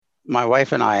My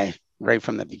wife and I, right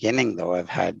from the beginning, though, have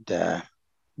had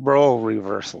role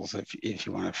reversals, if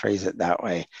you want to phrase it that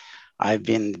way. I've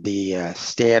been the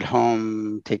stay at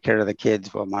home, take care of the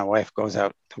kids while my wife goes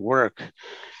out to work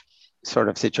sort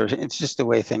of situation. It's just the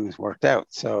way things worked out.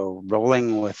 So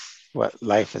rolling with what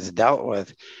life has dealt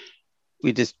with,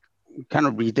 we just kind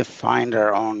of redefined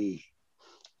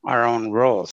our own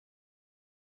roles.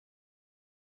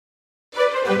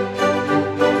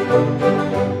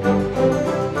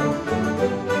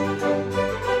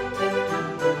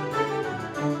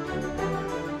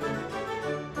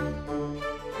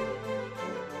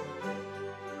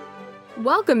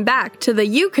 Welcome back to the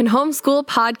You Can Homeschool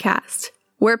podcast,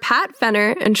 where Pat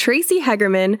Fenner and Tracy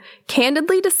Hegerman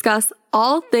candidly discuss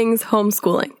all things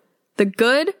homeschooling, the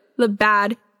good, the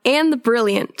bad, and the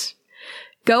brilliant.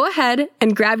 Go ahead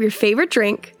and grab your favorite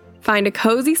drink, find a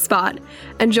cozy spot,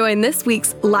 and join this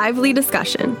week's lively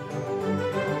discussion.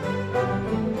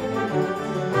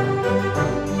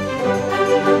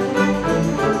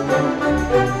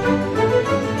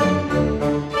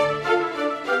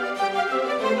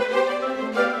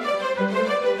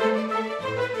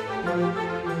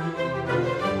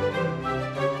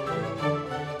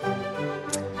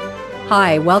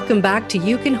 Hi, welcome back to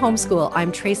You Can Homeschool.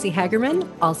 I'm Tracy Hegerman,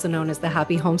 also known as the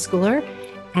Happy Homeschooler,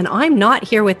 and I'm not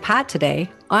here with Pat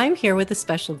today. I'm here with a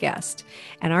special guest,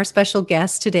 and our special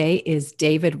guest today is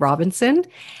David Robinson,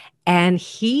 and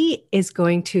he is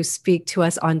going to speak to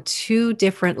us on two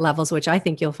different levels, which I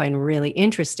think you'll find really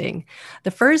interesting.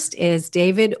 The first is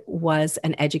David was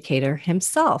an educator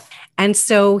himself, and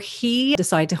so he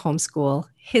decided to homeschool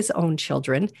his own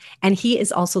children, and he is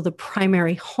also the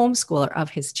primary homeschooler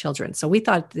of his children. So we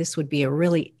thought this would be a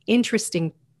really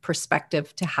interesting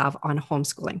perspective to have on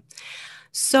homeschooling.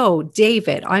 So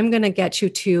David, I'm going to get you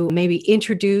to maybe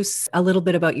introduce a little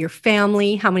bit about your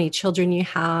family, how many children you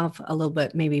have, a little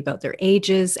bit maybe about their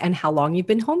ages, and how long you've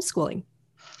been homeschooling.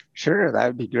 Sure, that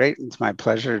would be great. It's my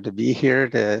pleasure to be here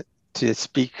to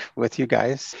speak with you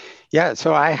guys. Yeah,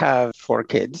 so I have 4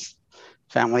 kids,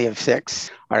 family of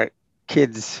 6. Our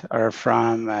kids are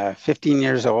from 15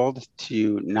 years old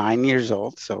to 9 years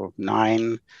old. So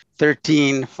 9,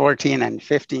 13, 14, and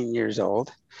 15 years old.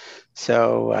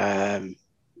 So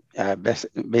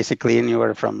basically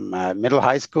anywhere from middle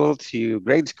high school to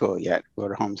grade school yet,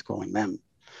 we're homeschooling them.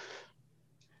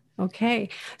 Okay.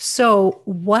 So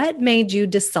what made you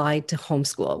decide to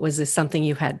homeschool? Was this something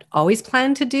you had always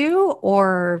planned to do,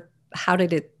 or how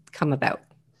did it come about?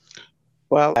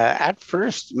 Well, at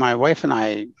first, my wife and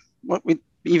I,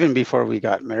 even before we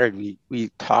got married, we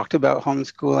talked about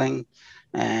homeschooling,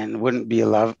 and wouldn't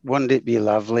it be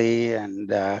lovely?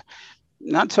 And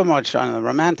not so much on the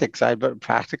romantic side, but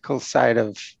practical side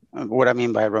of what I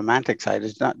mean by romantic side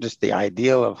is not just the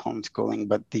ideal of homeschooling,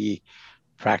 but the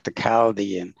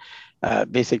practicality and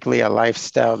basically a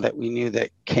lifestyle that we knew that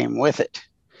came with it.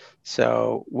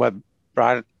 So what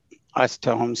brought us to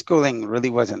homeschooling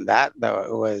really wasn't that, though.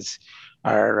 It was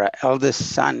our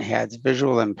eldest son has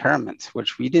visual impairments,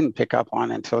 which we didn't pick up on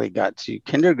until he got to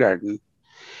kindergarten.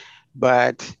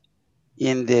 But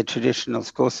in the traditional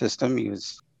school system,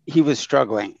 he was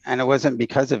struggling, and it wasn't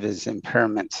because of his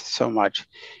impairments so much.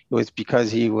 It was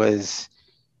because he was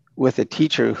with a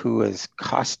teacher who was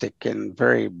caustic and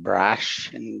very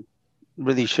brash and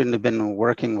really shouldn't have been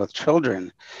working with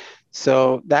children.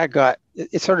 So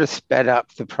it sort of sped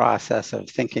up the process of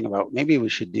thinking about maybe we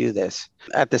should do this.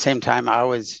 At the same time, I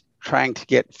was trying to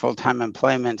get full-time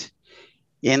employment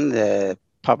in the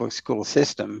public school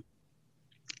system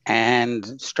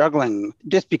and struggling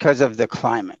just because of the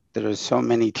climate. There was so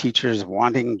many teachers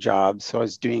wanting jobs. So I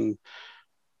was doing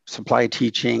supply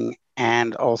teaching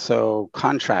and also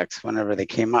contracts whenever they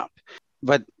came up,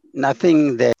 but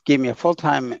nothing that gave me a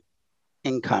full-time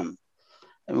income.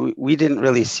 We didn't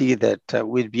really see that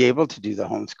we'd be able to do the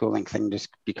homeschooling thing just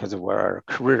because of where our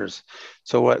careers.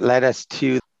 So what led us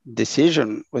to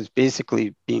decision was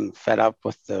basically being fed up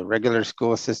with the regular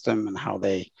school system and how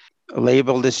they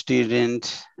labeled a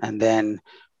student and then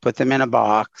put them in a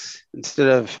box instead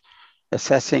of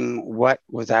assessing what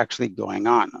was actually going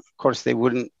on. Of course, they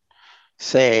wouldn't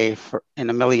say in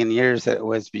a million years that it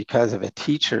was because of a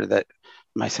teacher that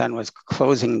my son was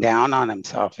closing down on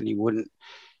himself, and he wouldn't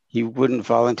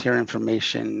volunteer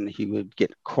information. He would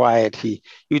get quiet. He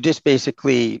would just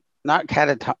basically not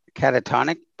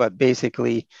catatonic, but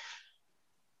basically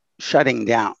shutting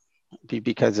down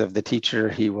because of the teacher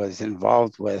he was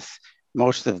involved with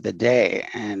most of the day.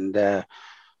 And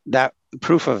that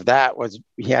proof of that was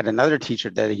he had another teacher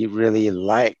that he really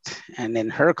liked. And in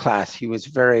her class, he was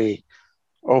very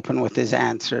open with his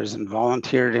answers and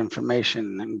volunteered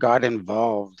information and got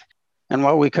involved. And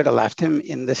while we could have left him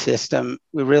in the system,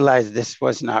 we realized this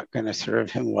was not going to serve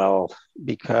him well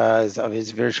because of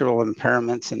his visual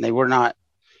impairments, and they were not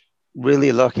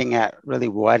really looking at really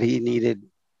what he needed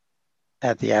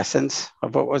at the essence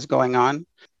of what was going on.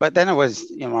 But then it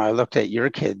was, I looked at your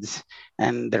kids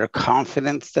and their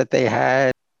confidence that they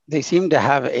had. They seemed to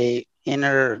have a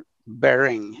inner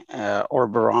bearing or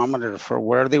barometer for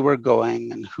where they were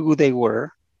going and who they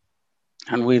were.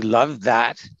 And we loved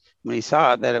that. We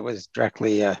saw that it was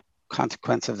directly a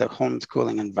consequence of the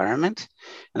homeschooling environment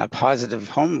and a positive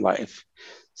home life.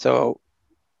 So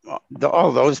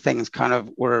all those things kind of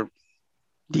were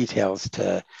details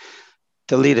to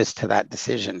lead us to that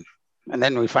decision. And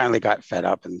then we finally got fed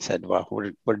up and said, well,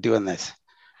 we're doing this,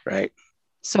 right?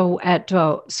 So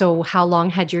how long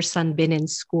had your son been in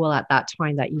school at that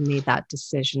time that you made that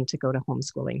decision to go to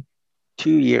homeschooling? 2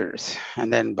 years.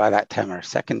 And then by that time, our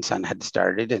second son had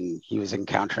started and he was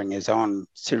encountering his own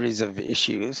series of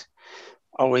issues,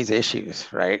 always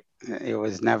issues, right? It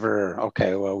was never,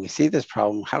 okay, well, we see this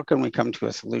problem. How can we come to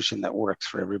a solution that works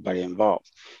for everybody involved?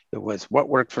 It was what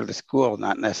worked for the school,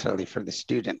 not necessarily for the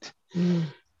student.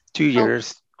 2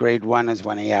 years, grade 1 is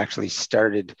when he actually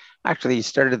started. Actually, he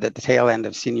started at the tail end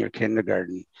of senior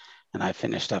kindergarten, and I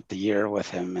finished up the year with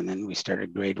him. And then we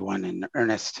started grade 1 in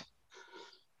earnest.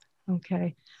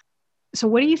 Okay. So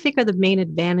what do you think are the main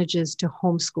advantages to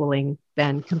homeschooling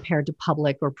then compared to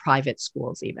public or private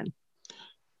schools even?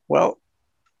 Well,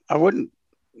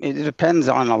 it depends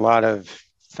on a lot of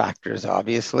factors,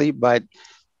 obviously, but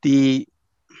the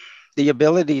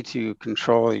ability to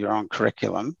control your own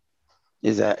curriculum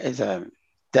is a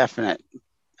definite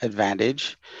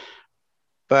advantage,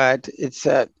 but it's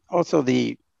also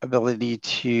the ability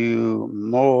to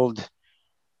mold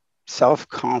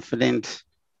self-confident,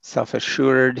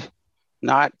 self-assured,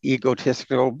 not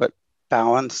egotistical, but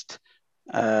balanced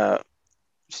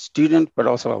student, but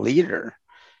also a leader.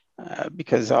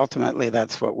 Because ultimately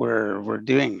that's what we're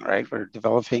doing, right? We're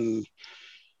developing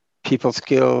people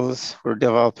skills. We're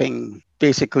developing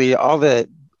basically all the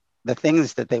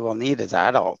things that they will need as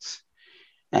adults.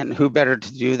 And who better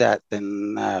to do that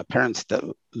than parents that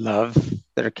love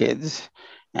their kids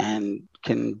and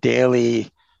can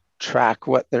daily track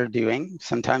what they're doing.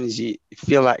 Sometimes you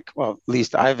feel like, well, at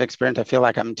least I've experienced, I feel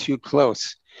like I'm too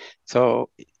close. So,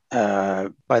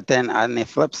 but then on the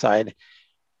flip side,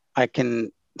 I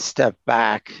can step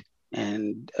back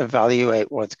and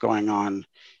evaluate what's going on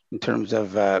in terms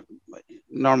of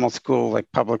normal school,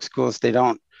 like public schools. They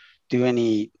don't do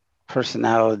any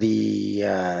personality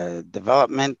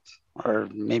development, or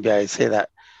maybe I say that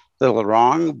a little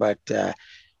wrong, but they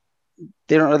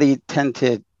don't really tend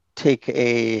to take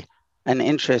an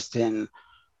interest in,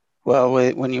 well,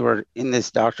 when you were in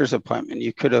this doctor's appointment,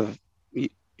 you could have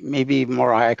maybe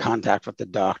more eye contact with the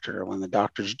doctor when the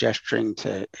doctor's gesturing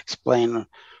to explain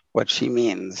what she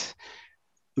means.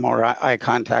 More eye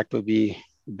contact would be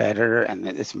better, and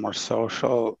it's more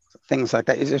social, things like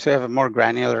that. You just have a more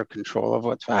granular control of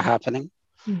what's happening.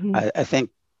 Mm-hmm. I think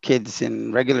kids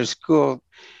in regular school,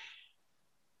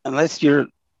 unless you're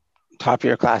top of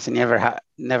your class and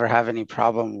never have any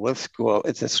problem with school,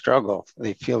 it's a struggle.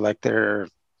 They feel like they're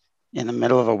in the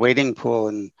middle of a wading pool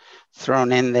and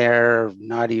thrown in there,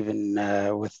 not even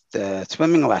with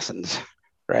swimming lessons,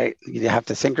 right? You have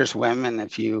to sink or swim. And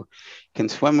if you can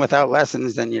swim without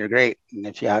lessons, then you're great. And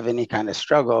if you have any kind of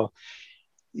struggle,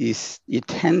 you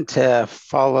tend to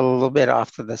fall a little bit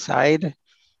off to the side.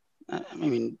 I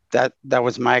mean, that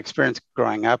was my experience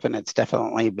growing up, and it's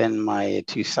definitely been my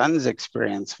two sons'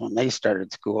 experience when they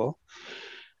started school.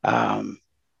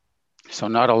 So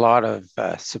not a lot of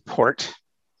support.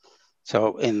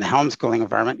 So in the homeschooling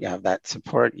environment, you have that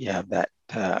support, you have that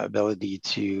ability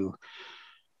to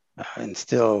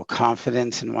instill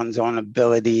confidence in one's own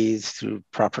abilities through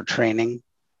proper training,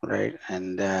 right?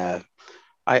 And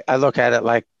I look at it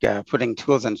like putting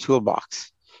tools in a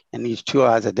toolbox, and each tool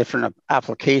has a different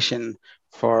application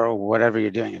for whatever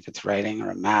you're doing, if it's writing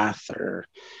or math or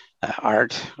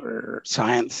art or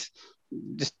science.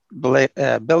 Just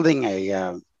building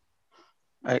a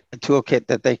toolkit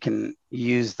that they can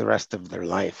use the rest of their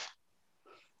life.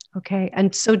 Okay.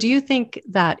 And so do you think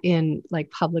that in like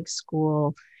public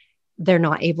school, they're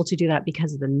not able to do that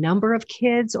because of the number of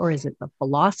kids, or is it the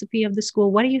philosophy of the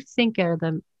school? What do you think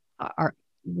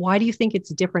why do you think it's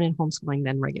different in homeschooling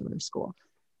than regular school?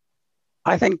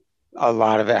 I think a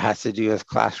lot of it has to do with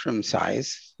classroom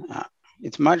size.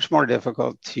 It's much more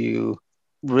difficult to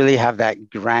really have that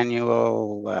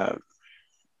granular,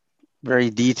 very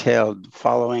detailed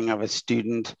following of a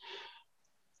student.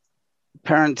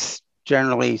 Parents,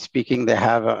 generally speaking, they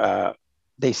have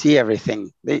they see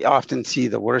everything. They often see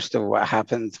the worst of what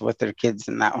happens with their kids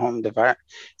in that home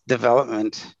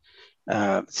development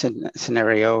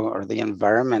scenario or the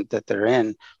environment that they're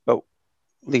in. But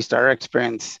at least our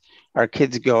experience, our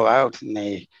kids go out and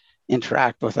they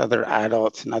interact with other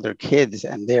adults and other kids,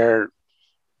 and they're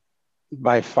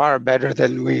by far better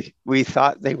than we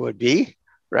thought they would be,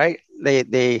 right?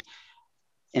 They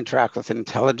interact with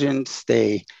intelligence.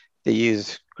 They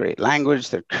use great language.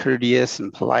 They're courteous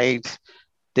and polite.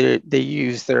 They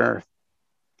use their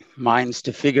minds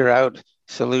to figure out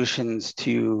solutions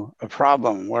to a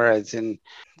problem. Whereas in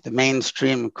the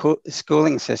mainstream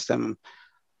schooling system,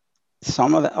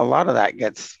 a lot of that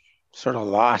gets sort of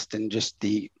lost in just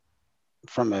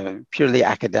from a purely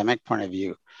academic point of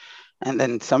view. And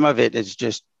then some of it is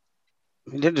just,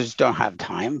 they just don't have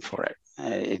time for it.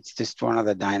 It's just one of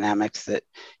the dynamics that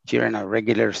if you're in a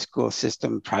regular school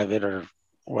system, private or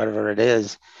whatever it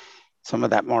is, some of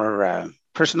that more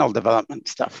personal development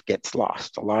stuff gets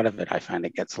lost. A lot of it, I find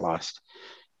it gets lost.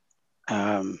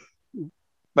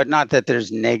 But not that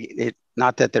there's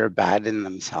not that they're bad in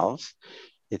themselves.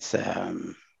 It's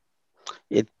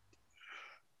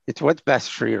what's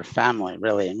best for your family,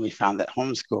 really. And we found that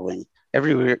homeschooling,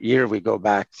 every year we go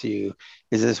back to,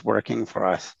 is this working for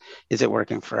us? Is it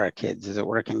working for our kids? Is it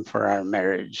working for our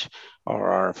marriage or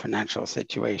our financial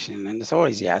situation? And it's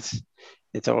always yes.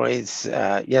 It's always,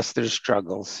 yes, there's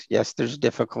struggles. Yes, there's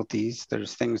difficulties.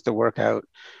 There's things to work out,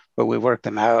 but we work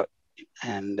them out,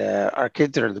 and our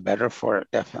kids are the better for it,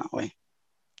 definitely.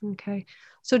 Okay.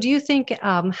 So do you think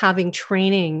having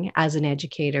training as an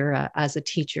educator, as a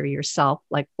teacher yourself,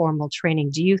 like formal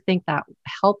training, do you think that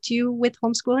helped you with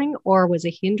homeschooling, or was a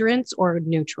hindrance or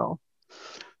neutral?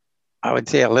 I would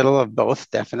say a little of both,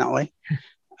 definitely.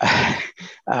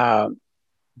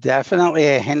 Definitely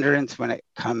a hindrance when it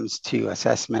comes to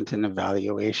assessment and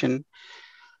evaluation,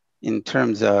 in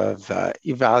terms of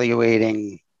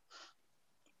evaluating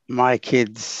my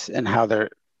kids and how they're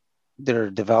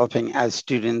developing as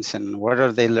students, and what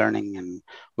are they learning, and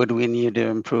what do we need to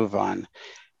improve on.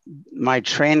 My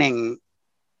training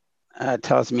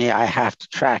tells me I have to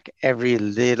track every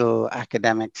little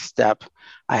academic step.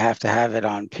 I have to have it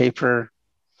on paper.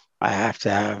 I have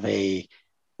to have a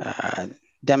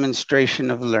demonstration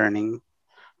of learning.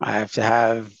 I have to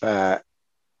have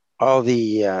all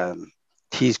the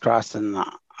T's crossed and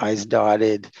the I's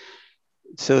dotted,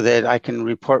 so that I can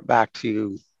report back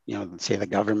to, say the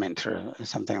government or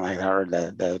something like that, or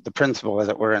the principal, as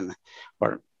it were,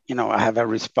 or I have a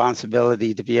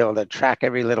responsibility to be able to track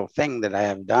every little thing that I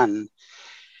have done.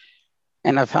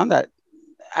 And I found that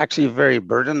actually very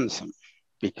burdensome,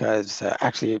 because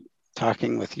actually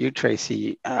talking with you,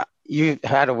 Tracy, you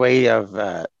had a way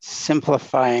of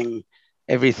simplifying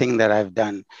everything that I've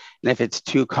done. And if it's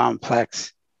too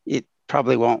complex, it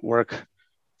probably won't work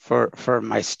for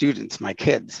my students, my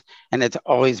kids. And it's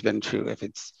always been true. If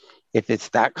it's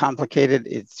that complicated,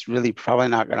 it's really probably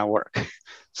not going to work.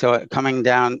 So coming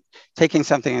down, taking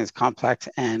something that's complex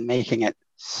and making it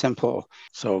simple.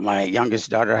 So my youngest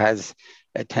daughter has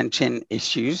attention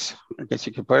issues, I guess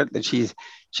you could put it, that she's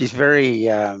very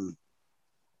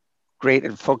great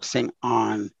at focusing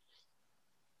on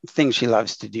things she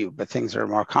loves to do, but things that are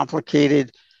more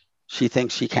complicated, she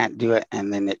thinks she can't do it.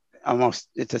 And then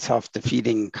it's a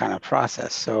self-defeating kind of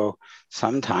process. So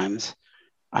sometimes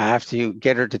I have to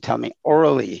get her to tell me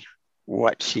orally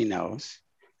what she knows,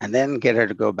 and then get her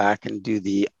to go back and do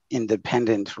the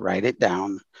independent, write it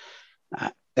down,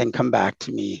 then come back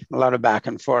to me. A lot of back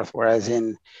and forth. Whereas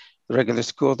in the regular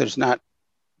school, there's not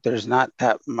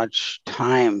that much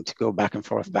time to go back and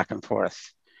forth,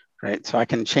 right? So I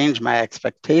can change my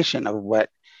expectation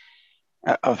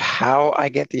of how I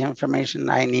get the information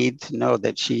I need to know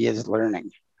that she is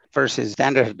learning, versus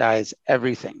standardize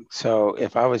everything. So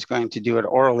if I was going to do it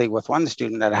orally with one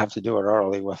student, I'd have to do it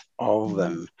orally with all of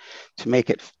them to make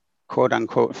it quote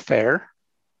unquote fair.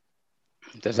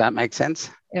 Does that make sense?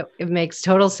 It makes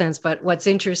total sense. But what's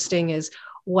interesting is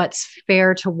what's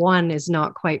fair to one is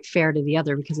not quite fair to the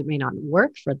other, because it may not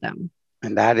work for them.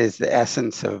 And that is the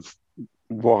essence of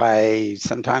why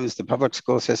sometimes the public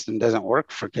school system doesn't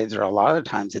work for kids, or a lot of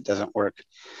times it doesn't work,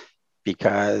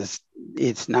 because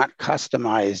it's not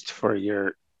customized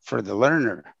for the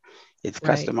learner. It's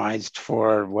customized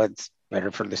for what's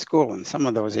better for the school. And some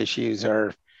of those issues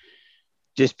are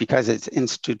just because it's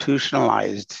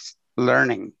institutionalized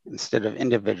learning instead of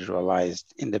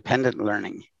individualized, independent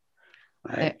learning.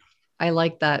 Right. I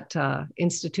like that,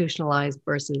 institutionalized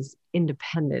versus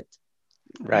independent.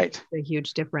 Right. That's a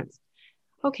huge difference.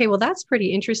 Okay, well, that's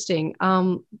pretty interesting.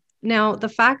 Now, the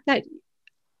fact that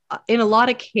in a lot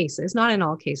of cases, not in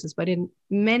all cases, but in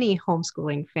many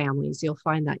homeschooling families, you'll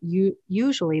find that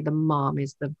usually the mom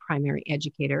is the primary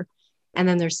educator. And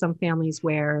then there's some families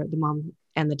where the mom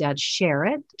and the dad share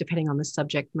it, depending on the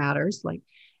subject matters.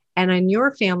 And in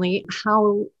your family,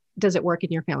 how does it work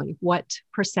in your family? What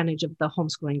percentage of the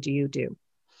homeschooling do you do?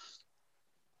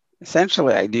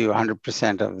 Essentially, I do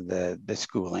 100% of the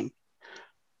schooling,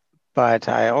 but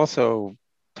I also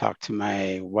talk to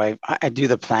my wife. I do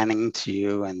the planning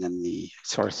too, and then the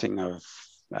sourcing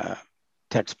of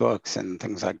textbooks and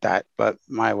things like that. But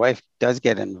my wife does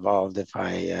get involved if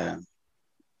I,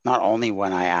 not only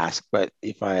when I ask, but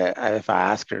if I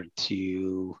ask her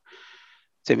to.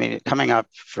 So, I mean, coming up,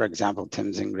 for example,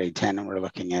 Tim's in grade 10 and we're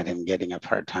looking at him getting a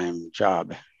part-time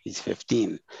job. He's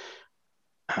 15.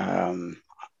 I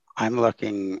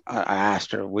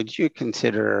asked her, would you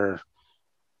consider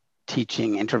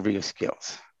teaching interview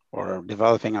skills or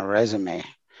developing a resume,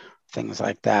 things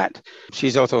like that?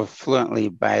 She's also fluently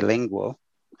bilingual.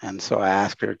 And so I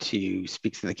asked her to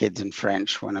speak to the kids in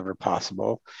French whenever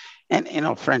possible. And,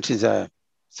 French is a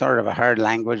sort of a hard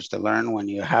language to learn when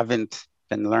you haven't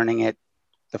been learning it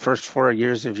the first 4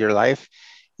 years of your life.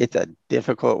 It's a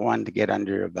difficult one to get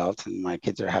under your belt, and my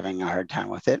kids are having a hard time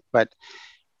with it. But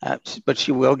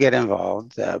she will get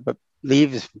involved, but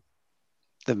leaves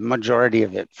the majority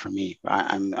of it for me.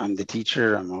 I'm the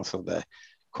teacher. I'm also the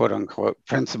quote unquote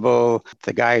principal,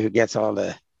 the guy who gets all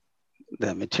the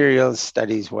materials,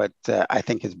 studies what I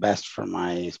think is best for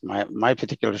my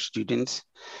particular students,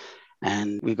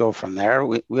 and we go from there.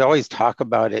 We always talk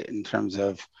about it in terms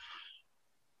of,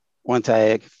 once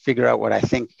I figure out what I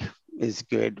think is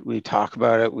good, we talk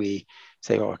about it. We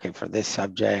say, oh, okay, for this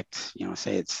subject,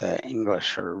 say it's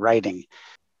English or writing.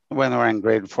 When we're in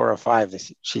grade 4 or 5,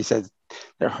 she says,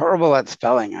 they're horrible at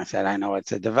spelling. I said, I know,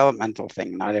 it's a developmental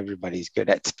thing. Not everybody's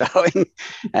good at spelling.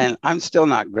 And I'm still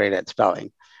not great at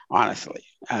spelling, honestly.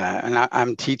 And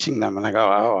I'm teaching them and I go,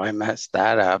 oh, I messed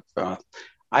that up.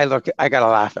 I got to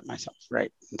laugh at myself,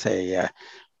 right? And say,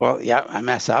 well, yeah, I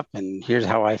mess up and here's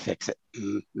how I fix it.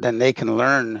 And then they can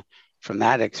learn from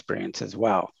that experience as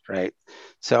well, right?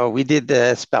 So we did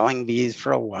the spelling bees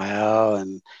for a while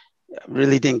and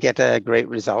really didn't get a great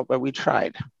result, but we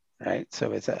tried, right?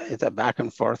 So it's a back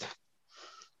and forth,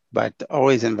 but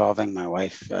always involving my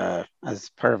wife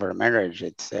as part of our marriage.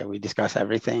 It's we discuss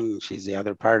everything. She's the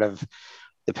other part of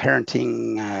the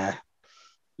parenting,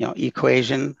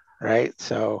 equation, right?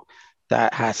 So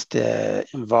that has to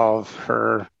involve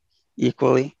her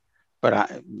equally,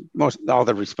 but all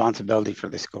the responsibility for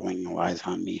the schooling lies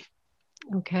on me.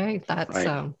 Okay, that's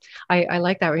right. I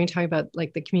like that when you're talking about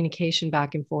like the communication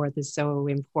back and forth is so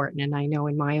important. And I know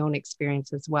in my own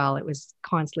experience as well, it was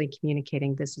constantly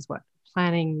communicating, this is what I'm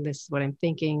planning, this is what I'm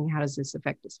thinking, how does this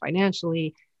affect us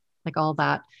financially? Like all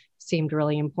that seemed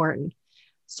really important.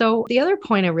 So the other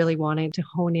point I really wanted to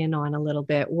hone in on a little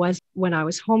bit was when I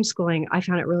was homeschooling, I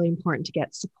found it really important to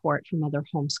get support from other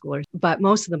homeschoolers, but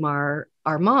most of them are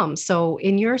moms. So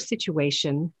in your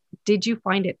situation, did you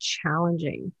find it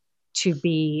challenging to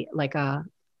be like the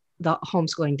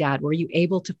homeschooling dad? Were you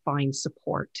able to find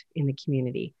support in the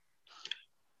community?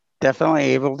 Definitely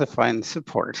able to find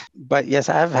support, but yes,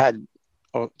 I've had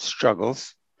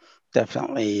struggles,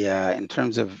 definitely in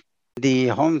terms of the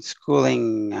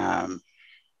homeschooling,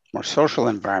 more social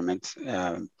environment.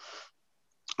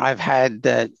 I've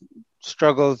had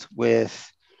struggles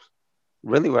with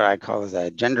really what I call is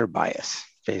a gender bias,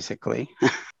 basically.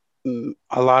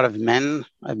 A lot of men,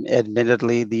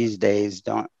 admittedly, these days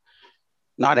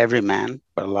not every man,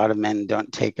 but a lot of men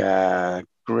don't take a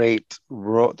great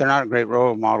role. They're not a great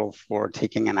role model for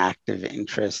taking an active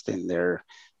interest in their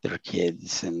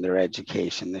kids and their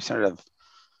education. They're sort of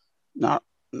not,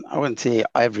 I wouldn't say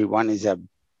everyone is a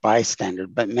bystander,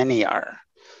 but many are.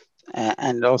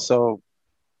 And also,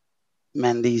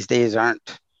 men these days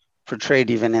aren't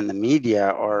portrayed even in the media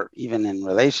or even in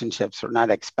relationships, or not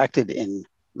expected in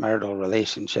marital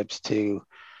relationships to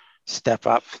step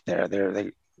up.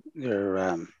 They're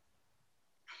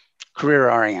career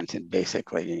oriented,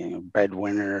 basically,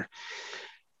 breadwinner.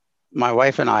 My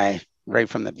wife and I, right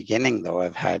from the beginning, though,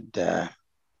 have had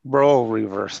role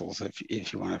reversals,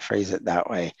 if you want to phrase it that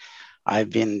way.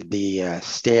 I've been the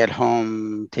stay at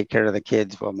home, take care of the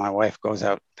kids while my wife goes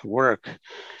out to work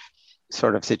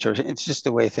sort of situation. It's just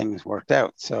the way things worked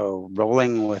out. So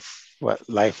rolling with what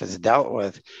life has dealt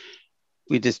with,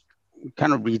 we just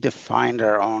kind of redefined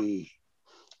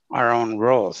our own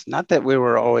roles. Not that we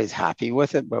were always happy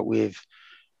with it, but we've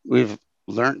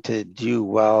learned to do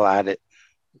well at it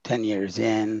 10 years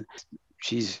in.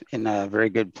 She's in a very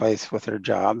good place with her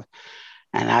job.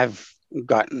 And I've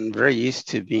gotten very used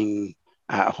to being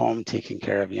at home taking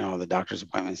care of, the doctor's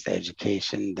appointments, the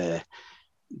education, the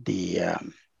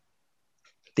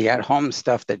at-home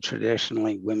stuff that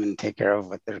traditionally women take care of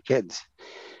with their kids.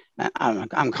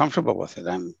 I'm comfortable with it.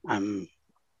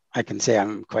 I can say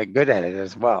I'm quite good at it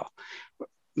as well.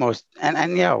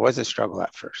 And yeah, it was a struggle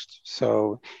at first.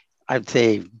 So I'd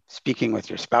say speaking with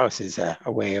your spouse is a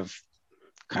way of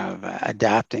kind of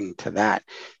adapting to that.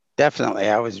 Definitely,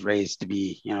 I was raised to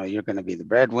be, you're going to be the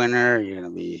breadwinner.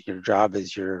 Your job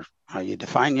is how you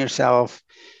define yourself.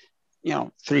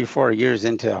 3-4 years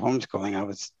into homeschooling, I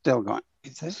was still going,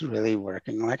 is this really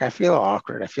working? Like, I feel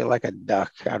awkward. I feel like a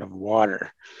duck out of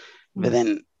water. But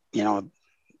then,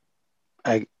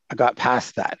 I got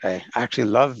past that. I actually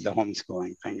love the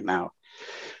homeschooling thing now.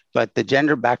 But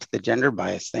back to the gender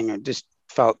bias thing, I just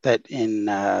felt that in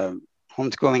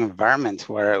homeschooling environments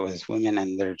where it was women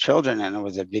and their children, and it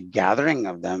was a big gathering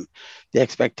of them, the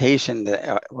expectation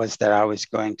was that I was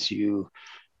going to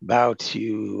bow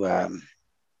to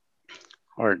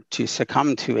or to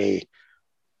succumb to a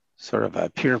sort of a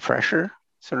peer pressure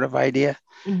sort of idea.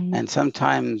 Mm-hmm. And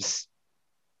sometimes,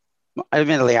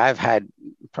 admittedly, I've had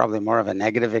probably more of a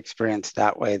negative experience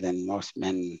that way than most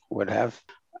men would have.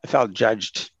 I felt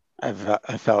judged. I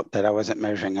felt that I wasn't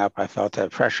measuring up. I felt a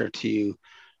pressure to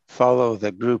follow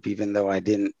the group, even though I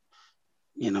didn't,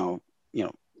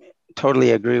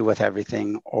 totally agree with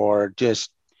everything, or just,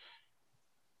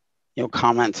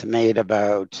 comments made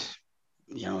about,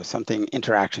 something,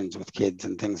 interactions with kids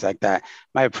and things like that.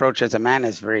 My approach as a man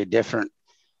is very different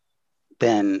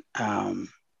than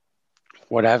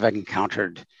what I've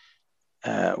encountered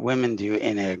women do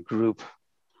in a group.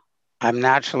 I'm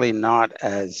naturally not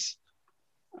as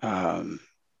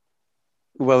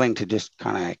willing to just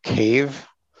kind of cave.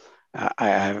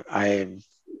 I've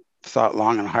thought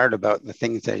long and hard about the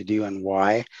things I do and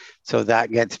why. So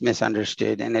that gets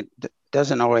misunderstood, and it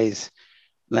doesn't always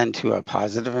lend to a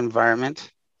positive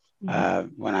environment. Mm-hmm.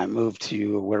 When I moved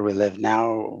to where we live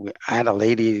now, I had a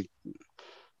lady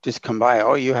just come by.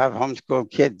 Oh, you have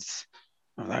homeschooled kids.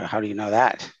 I was like, how do you know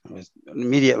that? I was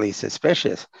immediately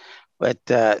suspicious, but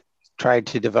tried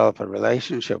to develop a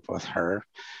relationship with her,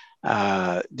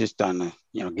 just on,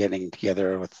 getting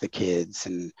together with the kids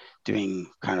and doing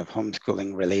kind of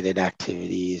homeschooling related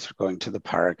activities, or going to the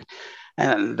park.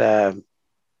 And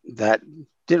that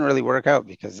didn't really work out,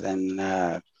 because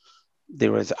then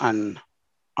there was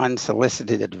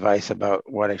unsolicited advice about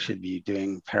what I should be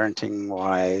doing parenting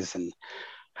wise, and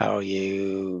how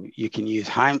you can use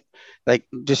like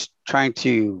just trying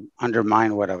to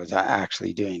undermine what I was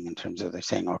actually doing, in terms of they're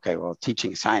saying, okay, well,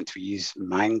 teaching science, we use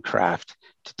Minecraft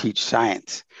to teach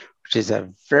science, which is a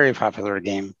very popular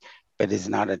game, but is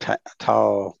not at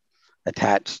all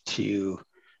attached to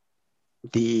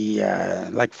the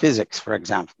like physics, for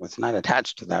example. It's not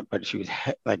attached to that, but she was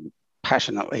like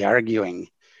passionately arguing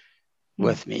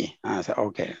with me. And I said,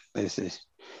 okay,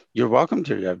 you're welcome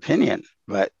to your opinion,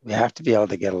 but we have to be able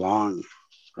to get along,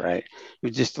 right? It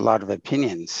was just a lot of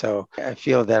opinions. So I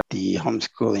feel that the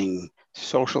homeschooling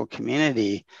social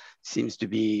community seems to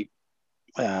be,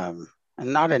 and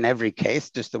not in every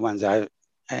case, just the ones I've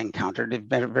encountered, it's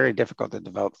been very difficult to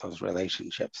develop those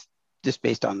relationships, just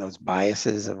based on those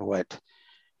biases of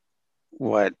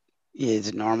what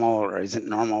is normal or isn't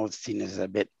normal. It's seen as a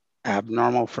bit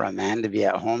abnormal for a man to be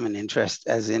at home and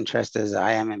interested as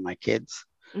I am in my kids.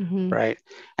 Mm-hmm. Right.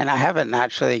 And I have a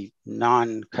naturally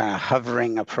kind of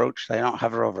hovering approach. I don't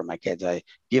hover over my kids. I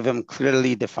give them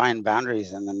clearly defined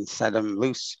boundaries and then set them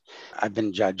loose. I've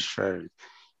been judged for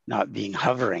not being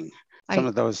hovering. Some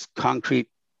of those concrete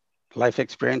life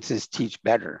experiences teach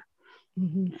better,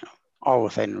 mm-hmm. All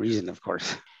within reason, of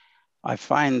course. I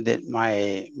find that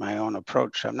my own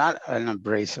approach, I'm not an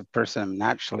abrasive person. I'm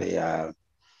naturally a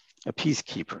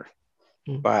peacekeeper.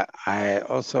 But I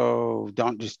also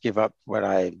don't just give up what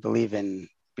I believe in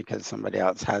because somebody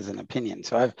else has an opinion.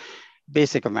 So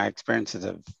my experiences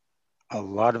of a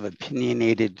lot of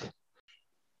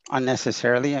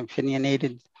unnecessarily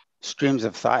opinionated streams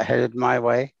of thought headed my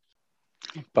way,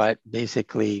 but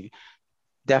basically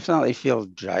definitely feel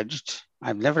judged.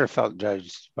 I've never felt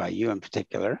judged by you in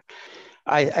particular.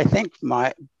 I think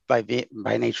by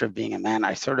nature of being a man,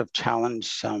 I sort of challenge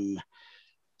some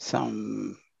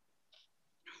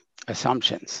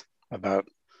assumptions about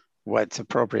what's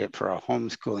appropriate for a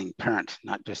homeschooling parent,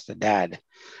 not just a dad.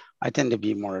 I tend to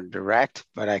be more direct,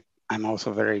 but I'm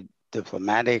also very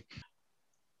diplomatic.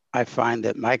 I find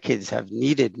that my kids have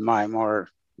needed my more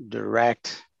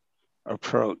direct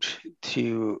approach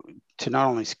to not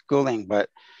only schooling, but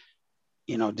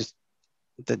just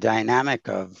the dynamic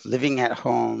of living at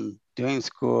home, doing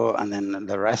school and then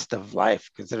the rest of life,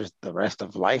 because there's the rest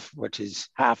of life, which is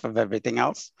half of everything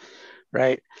else,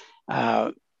 right?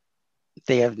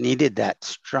 They have needed that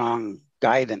strong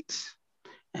guidance.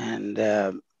 And,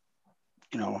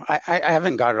 I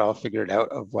haven't got it all figured out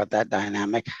of what that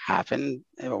dynamic happened,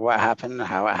 what happened,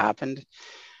 how it happened.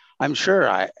 I'm sure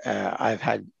I've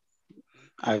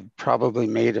probably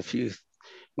made a few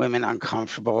women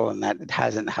uncomfortable, and that it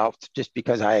hasn't helped, just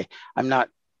because I'm not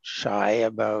shy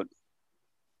about,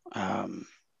 I'm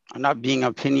not being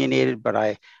opinionated, but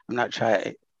I'm not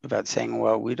shy about saying,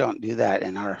 well, we don't do that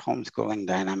in our homeschooling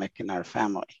dynamic in our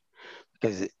family.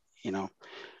 Because,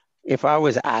 if I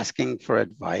was asking for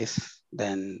advice,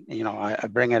 then, I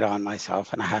bring it on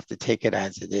myself and I have to take it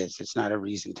as it is. It's not a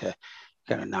reason to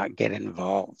kind of not get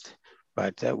involved.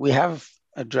 But we have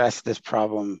addressed this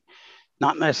problem,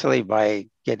 not necessarily by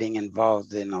getting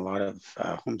involved in a lot of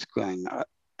homeschooling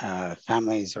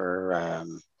families or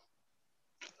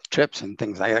trips and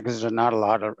things like that, because there's not a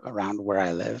lot around where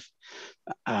I live.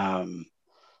 I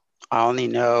only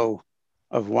know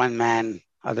of one man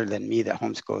other than me that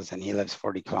homeschools, and he lives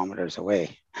 40 kilometers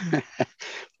away.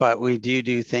 But we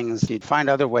do things to find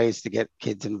other ways to get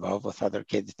kids involved with other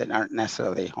kids that aren't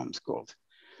necessarily homeschooled.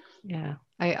 Yeah,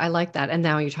 I like that. And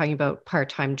now you're talking about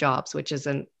part-time jobs, which is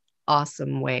an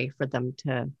awesome way for them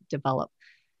to develop.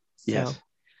 So, yes.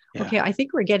 Yeah. Okay, I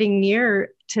think we're getting near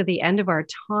to the end of our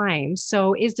time.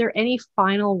 So is there any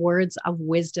final words of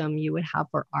wisdom you would have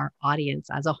for our audience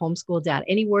as a homeschool dad?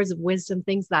 Any words of wisdom,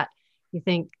 things that you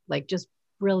think like just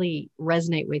really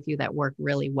resonate with you that work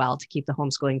really well to keep the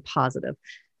homeschooling positive?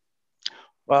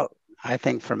 Well, I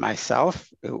think for myself,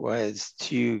 it was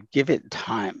to give it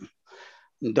time.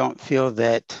 Don't feel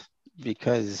that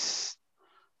because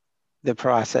the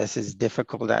process is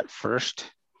difficult at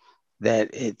first,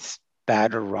 that it's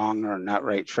bad or wrong or not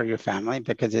right for your family,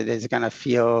 because it is going to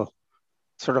feel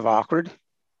sort of awkward,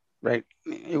 right?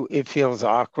 It feels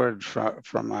awkward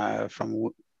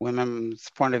from women's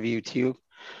point of view too,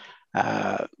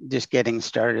 just getting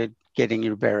started, getting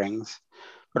your bearings,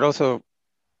 but also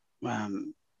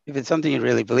if it's something you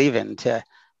really believe in, to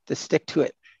stick to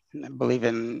it. Believe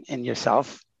in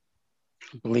yourself.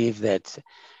 Believe that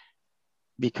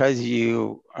because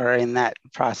you are in that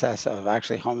process of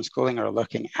actually homeschooling or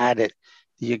looking at it,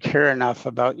 you care enough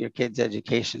about your kids'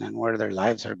 education and where their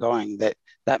lives are going,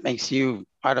 that makes you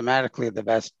automatically the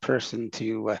best person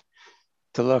to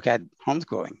look at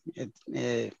homeschooling.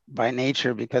 It by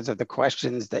nature, because of the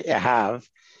questions that you have,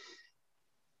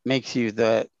 makes you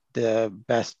the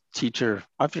best teacher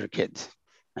of your kids.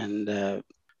 And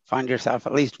find yourself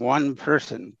at least one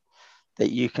person that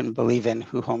you can believe in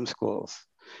who homeschools.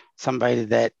 Somebody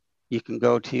that you can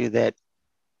go to that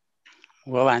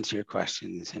will answer your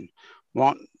questions and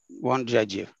won't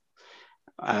judge you.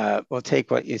 Will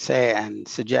take what you say and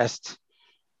suggest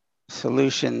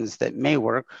solutions that may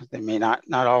work. They may not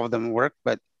all of them work,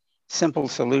 but simple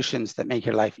solutions that make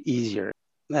your life easier.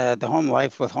 The home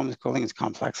life with homeschooling is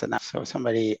complex enough. So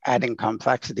somebody adding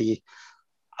complexity,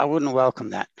 I wouldn't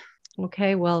welcome that.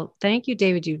 Okay, well, thank you,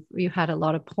 David. You had a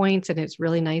lot of points, and it's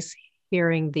really nice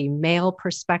hearing the male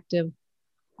perspective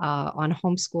on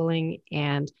homeschooling.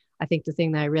 And I think the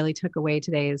thing that I really took away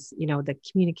today is, the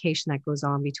communication that goes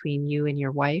on between you and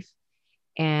your wife,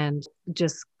 and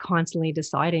just constantly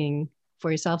deciding for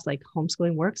yourselves, like,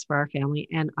 homeschooling works for our family.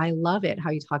 And I love it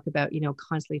how you talk about,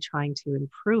 constantly trying to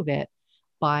improve it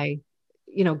by,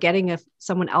 getting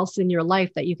someone else in your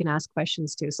life that you can ask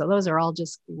questions to. So those are all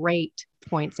just great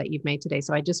points that you've made today.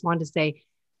 So I just wanted to say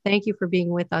thank you for being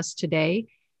with us today.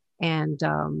 And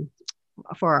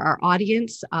for our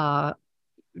audience,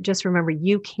 just remember,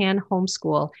 you can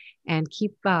homeschool, and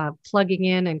keep plugging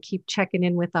in and keep checking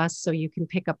in with us so you can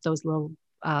pick up those little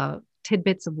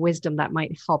tidbits of wisdom that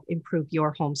might help improve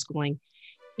your homeschooling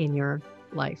in your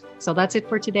life. So that's it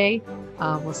for today.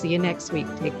 We'll see you next week.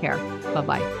 Take care.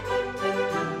 Bye-bye.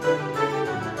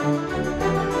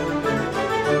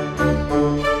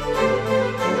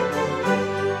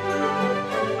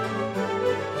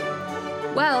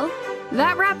 Well,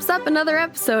 that wraps up another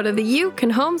episode of the You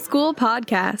Can Homeschool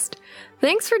podcast.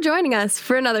 Thanks for joining us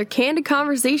for another candid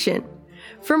conversation.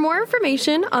 For more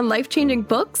information on life-changing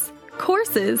books,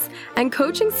 courses, and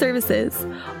coaching services,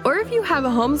 or if you have a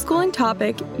homeschooling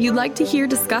topic you'd like to hear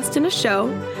discussed in a show,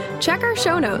 check our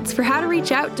show notes for how to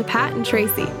reach out to Pat and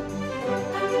Tracy.